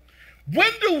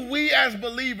 When do we as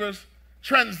believers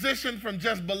transition from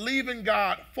just believing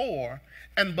God for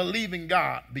and believing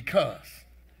God because?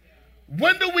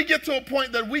 When do we get to a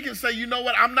point that we can say, you know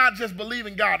what, I'm not just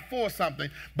believing God for something,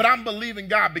 but I'm believing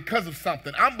God because of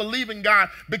something. I'm believing God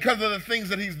because of the things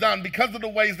that he's done, because of the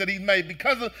ways that he's made,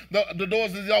 because of the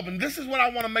doors that he's opened. This is what I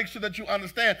want to make sure that you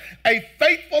understand. A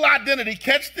faithful identity,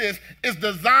 catch this, is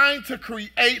designed to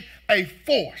create a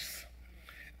force.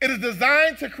 It is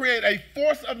designed to create a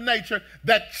force of nature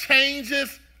that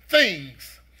changes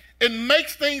things. It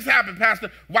makes things happen,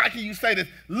 Pastor. Why can you say this?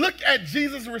 Look at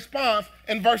Jesus' response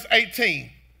in verse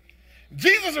 18.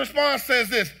 Jesus' response says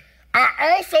this, I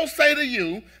also say to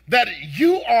you that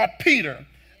you are Peter,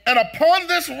 and upon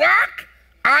this rock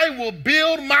I will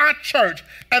build my church,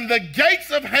 and the gates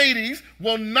of Hades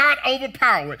will not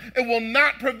overpower it. It will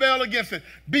not prevail against it.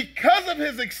 Because of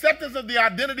his acceptance of the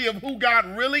identity of who God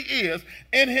really is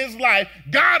in his life,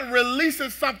 God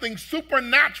releases something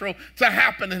supernatural to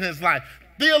happen in his life.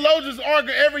 Theologians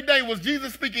argue every day, was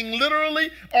Jesus speaking literally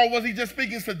or was he just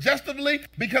speaking suggestively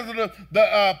because of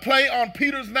the play on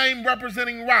Peter's name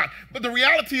representing rock? But the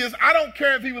reality is, I don't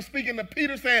care if he was speaking to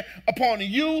Peter saying, upon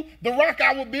you, the rock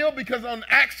I will build, because on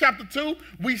Acts chapter 2,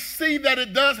 we see that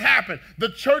it does happen. The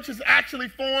church is actually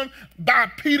formed by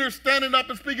Peter standing up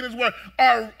and speaking his word,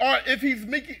 or if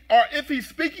he's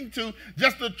speaking to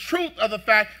just the truth of the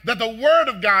fact that the word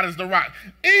of God is the rock.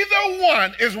 Either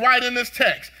one is right in this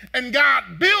text. And God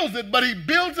builds it, but he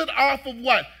builds it off of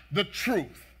what? The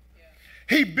truth.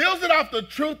 He builds it off the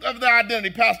truth of the identity.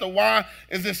 Pastor, why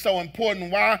is this so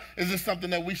important? Why is this something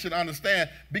that we should understand?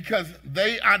 Because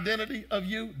the identity of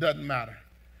you doesn't matter.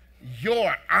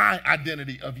 Your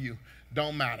identity of you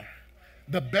don't matter.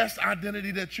 The best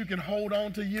identity that you can hold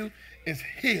on to you is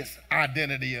his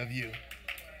identity of you.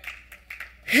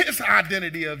 His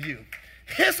identity of you.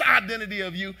 His identity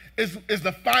of you is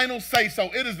the final say-so.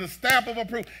 It is the stamp of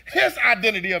approval. His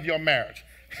identity of your marriage.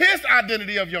 His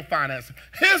identity of your finances.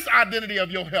 His identity of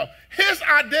your health. His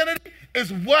identity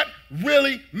is what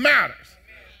really matters.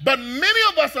 But many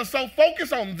of us are so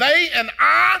focused on they and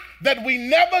I that we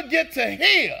never get to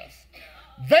his.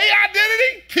 Their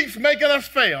identity keeps making us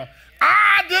fail.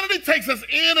 Our identity takes us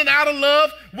in and out of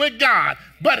love with God.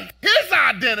 But his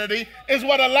identity is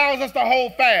what allows us to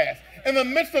hold fast in the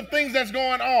midst of things that's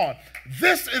going on.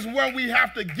 This is where we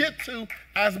have to get to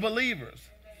as believers.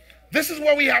 This is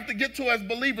where we have to get to as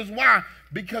believers. Why?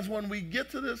 Because when we get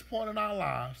to this point in our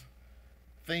lives,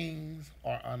 things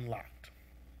are unlocked.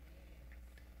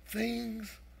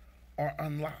 Things are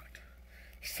unlocked.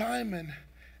 Simon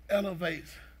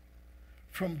elevates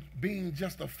from being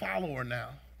just a follower now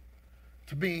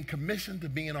to being commissioned, to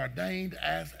being ordained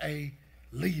as a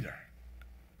leader.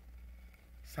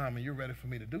 Simon, you're ready for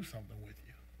me to do something with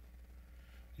you.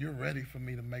 You're ready for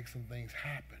me to make some things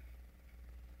happen.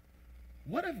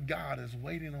 What if God is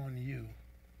waiting on you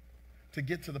to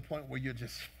get to the point where you're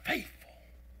just faithful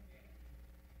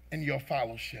in your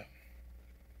fellowship?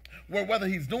 Where whether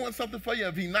he's doing something for you or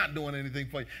if he's not doing anything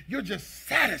for you, you're just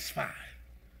satisfied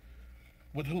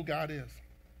with who God is.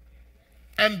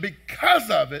 And because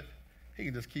of it, he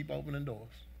can just keep opening doors.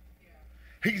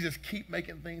 He can just keep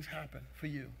making things happen for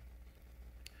you.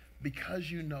 Because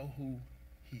you know who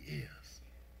he is.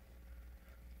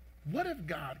 What if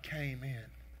God came in?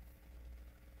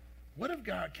 What if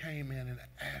God came in and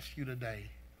asked you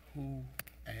today, who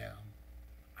am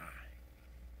I?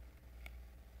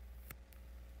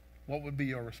 What would be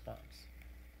your response?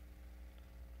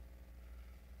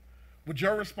 Would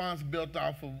your response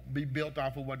be built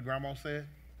off of what Grandma said?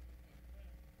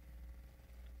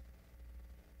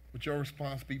 Would your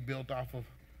response be built off of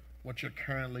what you're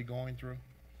currently going through?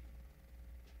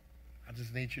 I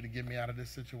just need you to get me out of this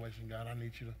situation, God. I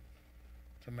need you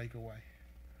to make a way.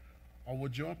 Or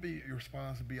would your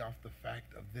response be off the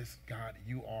fact of this, God,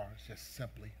 you are just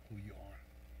simply who you are?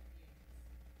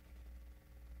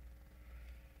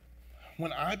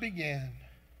 When I began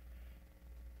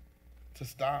to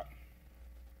stop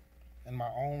in my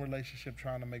own relationship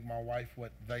trying to make my wife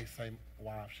what they say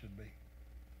wives should be,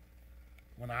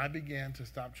 when I began to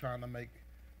stop trying to make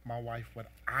my wife what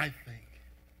I think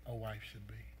a wife should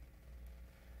be,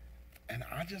 and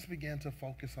I just began to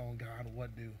focus on, God,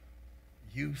 what do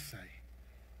you say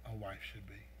a wife should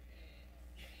be?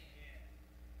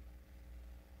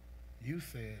 You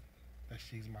said that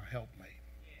she's my helpmate.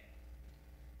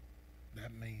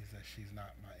 That means that she's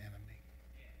not my enemy.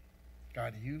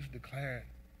 God, you've declared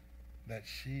that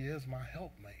she is my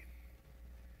helpmate.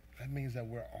 That means that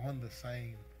we're on the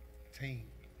same team.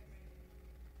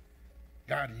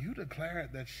 God, you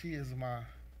declared that she is my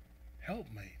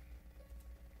helpmate.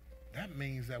 That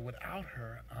means that without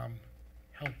her, I'm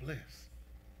helpless.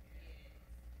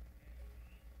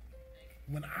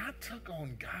 When I took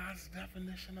on God's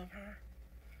definition of her,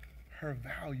 her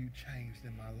value changed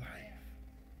in my life.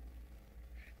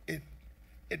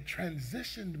 It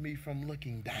transitioned me from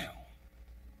looking down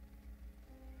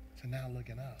to now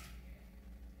looking up.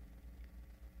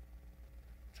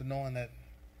 To knowing that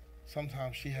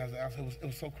sometimes she has the answer. It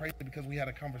was so crazy because we had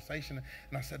a conversation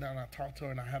and I sat down and I talked to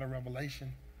her and I had a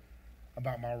revelation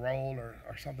about my role or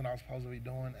something I was supposed to be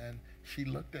doing, and she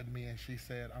looked at me and she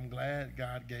said, I'm glad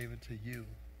God gave it to you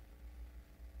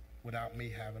without me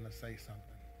having to say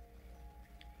something,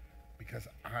 because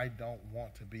I don't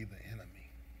want to be the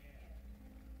enemy.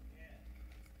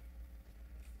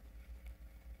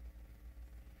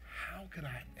 How could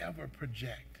I ever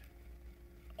project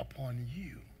upon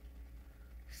you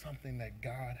something that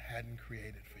God hadn't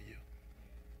created for you?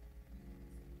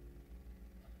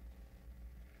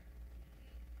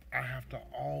 I have to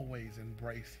always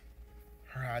embrace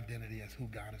her identity as who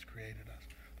God has created us.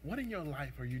 What in your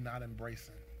life are you not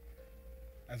embracing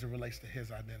as it relates to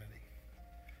his identity?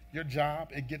 Your job,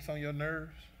 it gets on your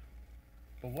nerves,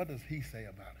 but what does he say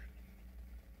about it?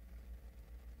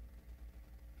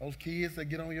 Those kids that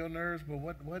get on your nerves, but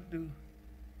what do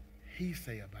he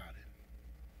say about it?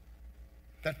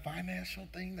 That financial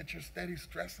thing that you're steady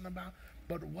stressing about,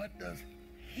 but what does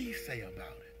he say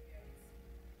about it?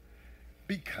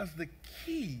 Because the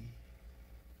key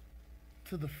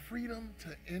to the freedom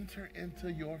to enter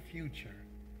into your future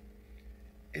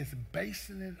is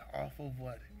basing it off of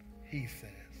what he says.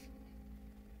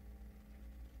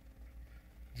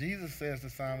 Jesus says to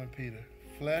Simon Peter,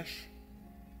 flesh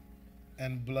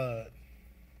and blood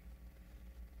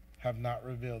have not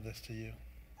revealed this to you,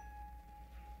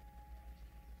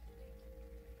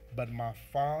 but my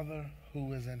Father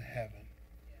who is in heaven.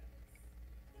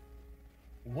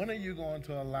 When are you going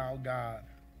to allow God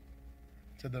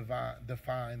to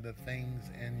define the things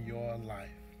in your life?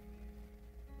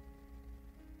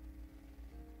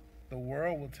 The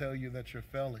world will tell you that you're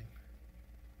failing,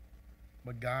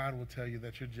 but God will tell you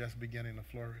that you're just beginning to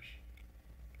flourish.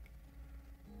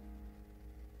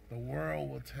 The world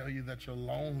will tell you that you're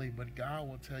lonely, but God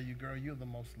will tell you, girl, you're the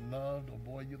most loved, or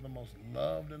boy, you're the most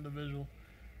loved individual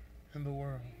in the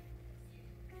world.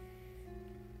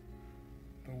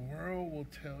 The world will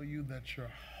tell you that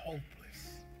you're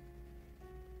hopeless,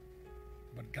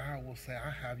 but God will say,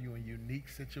 I have you in unique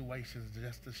situations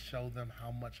just to show them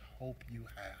how much hope you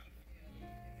have.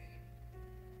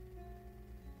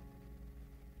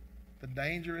 The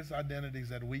dangerous identities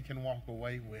that we can walk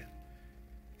away with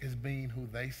is being who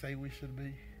they say we should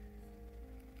be,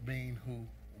 being who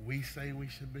we say we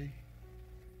should be,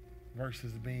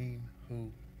 versus being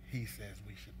who he says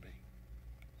we should be.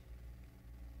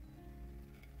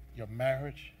 Your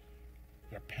marriage,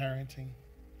 your parenting,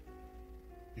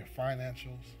 your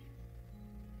financials,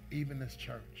 even this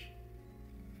church,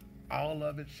 all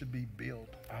of it should be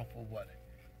built off of what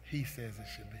he says it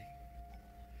should be.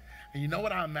 And you know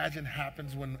what I imagine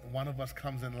happens when one of us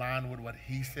comes in line with what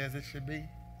he says it should be?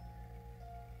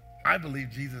 I believe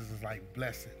Jesus is like,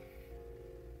 blessed.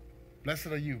 Blessed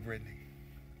are you, Brittany.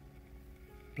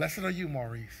 Blessed are you,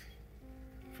 Maurice.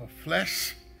 For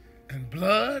flesh and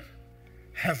blood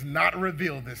has not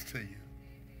revealed this to you,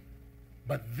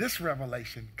 but this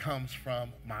revelation comes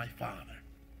from my Father.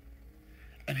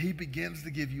 And he begins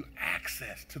to give you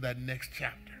access to that next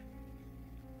chapter,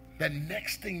 that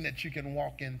next thing that you can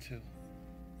walk into.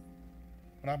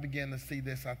 When I began to see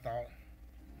this, I thought,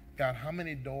 God, how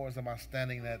many doors am I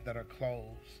standing at that are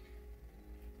closed?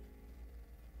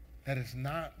 That it's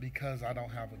not because I don't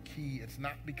have a key. It's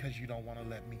not because you don't want to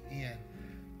let me in.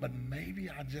 But maybe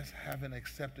I just haven't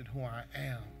accepted who I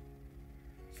am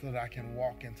so that I can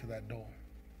walk into that door.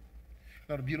 You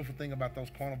know, the beautiful thing about those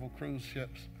Carnival cruise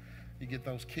ships, you get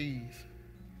those keys,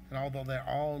 and although they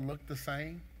all look the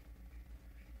same,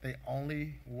 they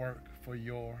only work for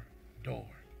your door.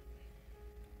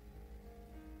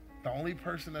 The only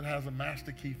person that has a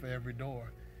master key for every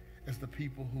door is the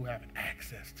people who have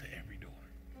access to every door.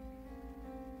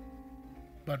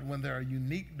 But when there are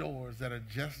unique doors that are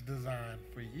just designed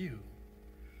for you,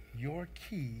 your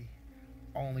key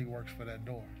only works for that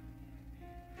door.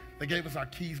 They gave us our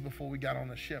keys before we got on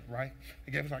the ship, right?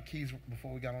 They gave us our keys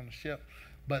before we got on the ship,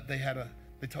 but they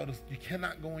told us you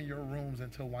cannot go in your rooms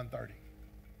until 1:30.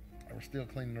 They were still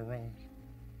cleaning the rooms.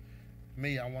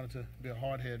 Me, I wanted to be a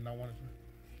hardhead, and I wanted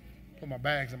to put my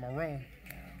bags in my room.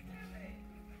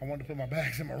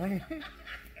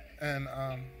 And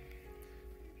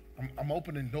I'm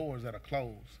opening doors that are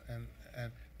closed, and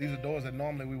these are doors that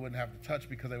normally we wouldn't have to touch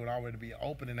because they would already be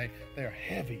open, and they're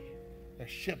heavy. They're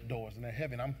ship doors, and they're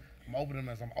heavy. And I'm opening them.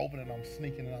 As I'm opening, I'm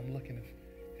sneaking, and I'm looking if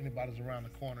anybody's around the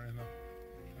corner,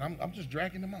 and I'm just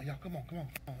dragging them out. Y'all, come on.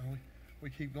 And we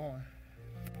keep going.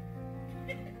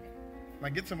 And I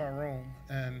get to my room,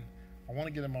 and I want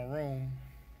to get in my room,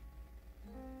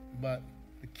 but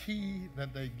the key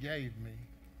that they gave me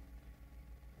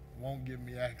won't give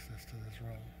me access to this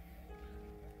room.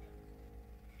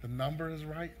 The number is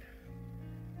right,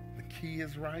 the key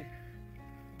is right,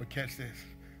 but catch this,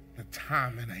 the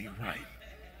timing ain't right.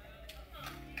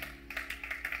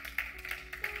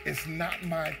 It's not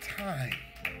my time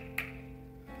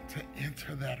to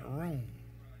enter that room.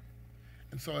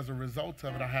 And so as a result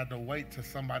of it, I had to wait till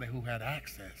somebody who had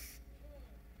access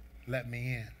let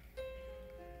me in.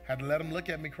 Had to let them look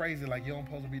at me crazy like, you don't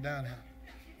supposed to be down here.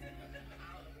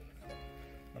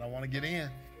 But I want to get in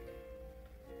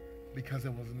because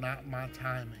it was not my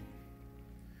timing.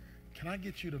 Can I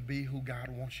get you to be who God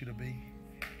wants you to be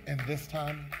in this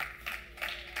time?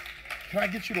 Can I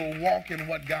get you to walk in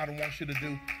what God wants you to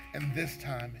do in this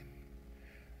timing?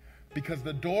 Because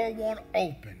the door won't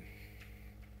open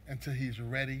until he's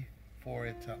ready for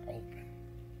it to open.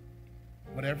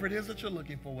 Whatever it is that you're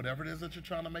looking for, whatever it is that you're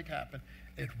trying to make happen,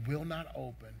 it will not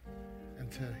open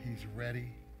until he's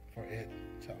ready for it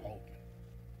to open.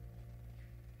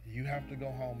 You have to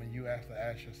go home and you have to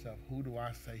ask yourself, who do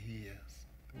I say he is?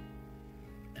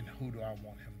 And who do I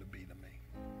want him to be to me?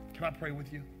 Can I pray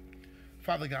with you?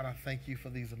 Father God, I thank you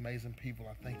for these amazing people.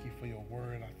 I thank you for your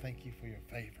word. I thank you for your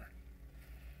favor.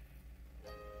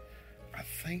 I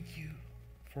thank you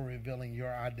for revealing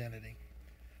your identity,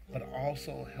 but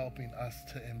also helping us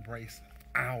to embrace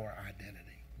our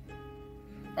identity.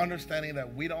 Understanding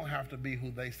that we don't have to be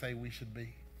who they say we should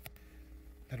be.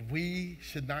 That we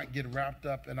should not get wrapped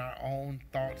up in our own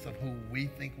thoughts of who we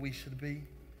think we should be,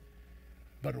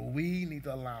 but we need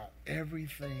to allow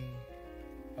everything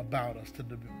about us to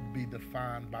be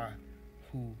defined by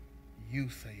who you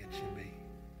say it should be.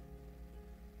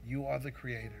 You are the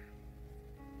creator.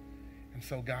 And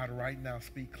so, God, right now,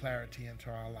 speak clarity into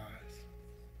our lives.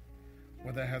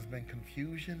 Where there has been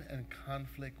confusion and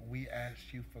conflict, we ask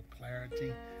you for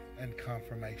clarity and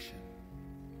confirmation.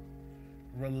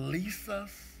 Release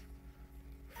us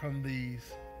from these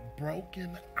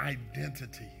broken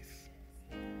identities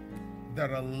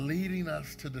that are leading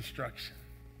us to destruction.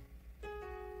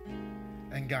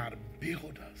 And God,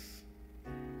 build us,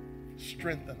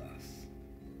 strengthen us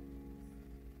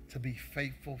to be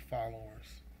faithful followers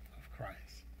of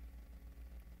Christ,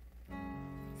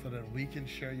 so that we can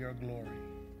share your glory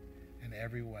in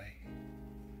every way,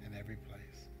 in every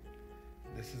place.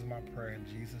 This is my prayer in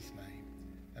Jesus' name.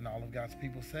 And all of God's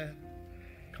people said,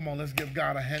 come on, let's give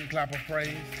God a hand clap of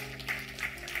praise.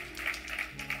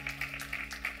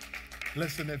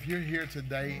 Listen, if you're here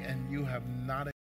today and you have not